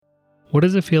What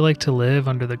does it feel like to live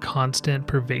under the constant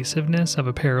pervasiveness of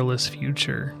a perilous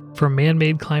future? From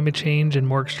man-made climate change and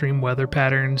more extreme weather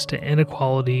patterns to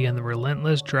inequality and the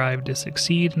relentless drive to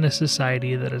succeed in a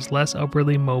society that is less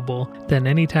upwardly mobile than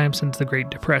any time since the Great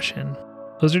Depression.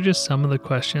 Those are just some of the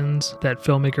questions that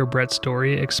filmmaker Brett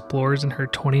Story explores in her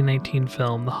 2019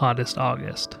 film, The Hottest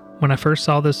August. When I first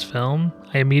saw this film,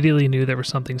 I immediately knew there was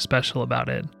something special about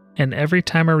it. And every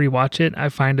time I rewatch it, I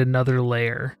find another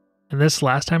layer. And this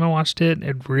last time I watched it,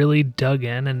 it really dug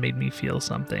in and made me feel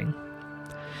something.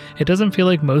 It doesn't feel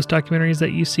like most documentaries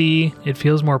that you see. It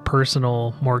feels more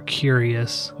personal, more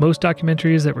curious. Most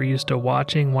documentaries that we're used to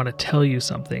watching want to tell you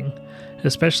something,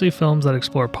 especially films that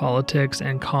explore politics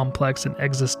and complex and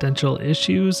existential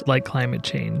issues like climate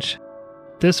change.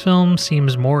 This film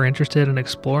seems more interested in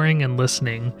exploring and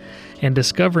listening and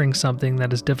discovering something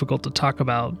that is difficult to talk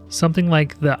about, something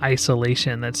like the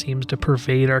isolation that seems to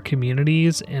pervade our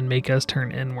communities and make us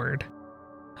turn inward.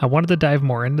 I wanted to dive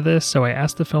more into this, so I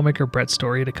asked the filmmaker Brett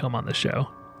Story to come on the show.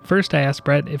 First, I asked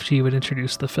Brett if she would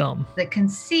introduce the film. The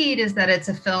conceit is that it's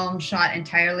a film shot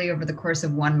entirely over the course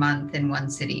of 1 month in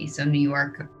one city. So New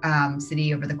York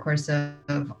City over the course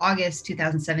of August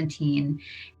 2017.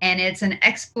 And it's an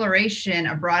exploration,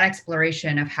 a broad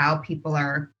exploration of how people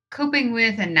are coping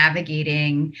with and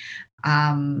navigating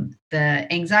the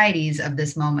anxieties of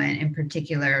this moment, in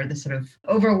particular, the sort of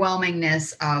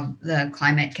overwhelmingness of the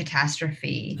climate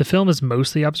catastrophe. The film is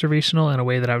mostly observational in a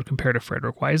way that I would compare to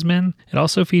Frederick Wiseman. It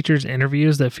also features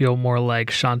interviews that feel more like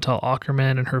Chantal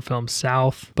Akerman in her film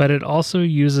South, but it also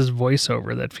uses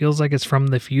voiceover that feels like it's from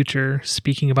the future,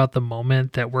 speaking about the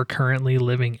moment that we're currently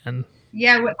living in.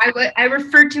 Yeah, I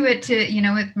referred to it to,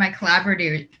 with my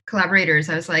collaborators,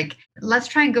 I was like, let's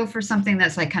try and go for something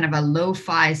that's like kind of a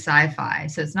lo-fi sci-fi.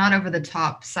 So it's not over the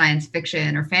top science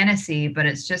fiction or fantasy, but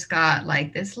it's just got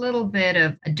like this little bit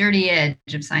of a dirty edge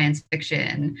of science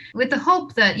fiction with the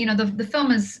hope that, the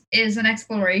film is an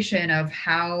exploration of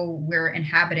how we're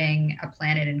inhabiting a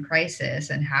planet in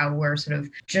crisis and how we're sort of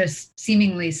just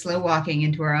seemingly slow walking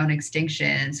into our own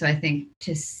extinction. So I think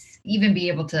to even be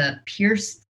able to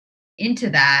pierce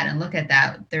into that and look at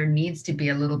that, there needs to be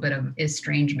a little bit of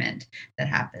estrangement that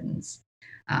happens,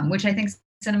 which I think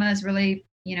cinema is really,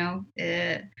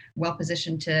 well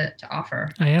positioned to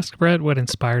offer. I asked Brett what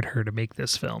inspired her to make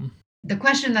this film. The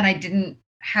question that I didn't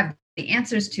have the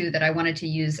answers to that I wanted to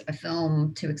use a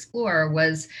film to explore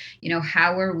was,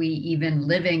 how are we even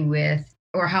living with,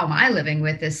 or how am I living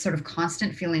with this sort of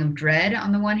constant feeling of dread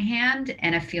on the one hand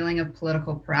and a feeling of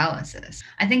political paralysis?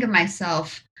 I think of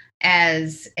myself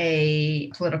as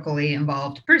a politically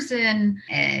involved person.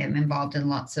 I'm involved in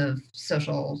lots of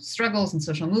social struggles and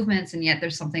social movements, and yet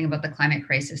there's something about the climate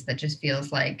crisis that just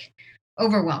feels like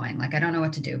overwhelming, like I don't know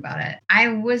what to do about it. I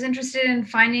was interested in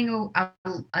finding a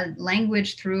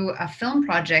language through a film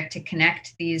project to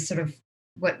connect these sort of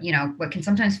what can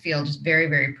sometimes feel just very,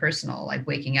 very personal, like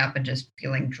waking up and just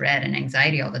feeling dread and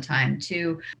anxiety all the time,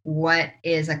 to what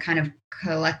is a kind of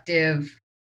collective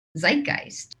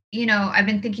zeitgeist. I've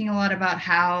been thinking a lot about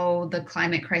how the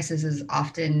climate crisis is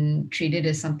often treated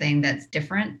as something that's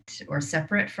different or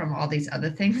separate from all these other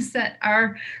things that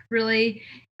are really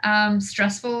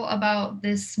stressful about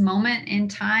this moment in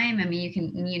time. I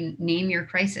mean, you name your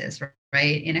crisis,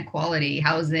 right? Inequality,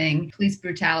 housing, police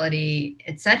brutality,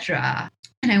 etc.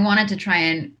 And I wanted to try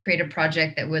and create a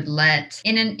project that would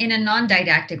in a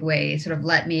non-didactic way, sort of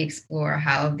let me explore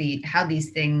how these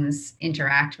things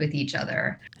interact with each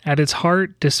other. At its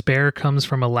heart, despair comes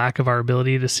from a lack of our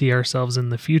ability to see ourselves in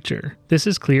the future. This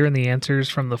is clear in the answers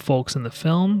from the folks in the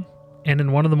film, and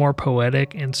in one of the more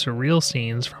poetic and surreal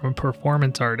scenes from a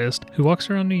performance artist who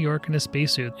walks around New York in a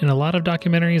spacesuit. In a lot of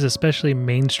documentaries, especially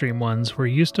mainstream ones, we're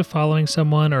used to following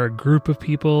someone or a group of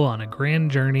people on a grand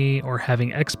journey or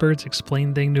having experts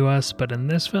explain things to us, but in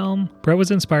this film, Brett was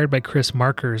inspired by Chris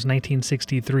Marker's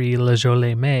 1963 Le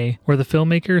Jolie Mai, where the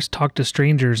filmmakers talk to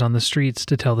strangers on the streets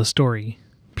to tell the story.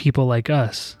 People like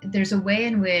us. There's a way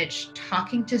in which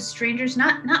talking to strangers,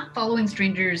 not following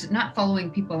strangers, not following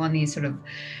people on these sort of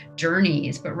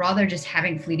journeys, but rather just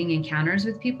having fleeting encounters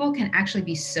with people can actually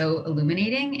be so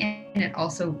illuminating. And it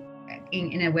also,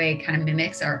 in a way, kind of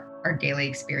mimics our daily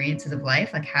experiences of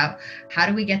life. Like how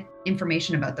do we get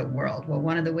information about the world? Well,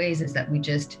 one of the ways is that we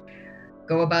just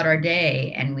go about our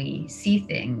day and we see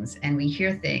things and we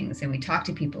hear things and we talk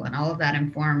to people, and all of that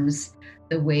informs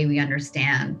the way we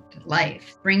understand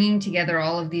life. Bringing together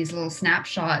all of these little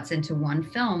snapshots into one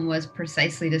film was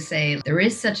precisely to say there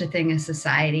is such a thing as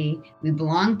society. We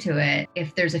belong to it.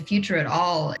 If there's a future at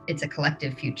all, it's a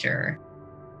collective future.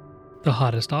 The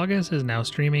Hottest August is now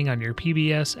streaming on your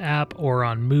PBS app or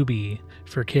on Mubi.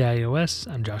 For KIOS,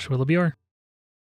 I'm Joshua LeBior.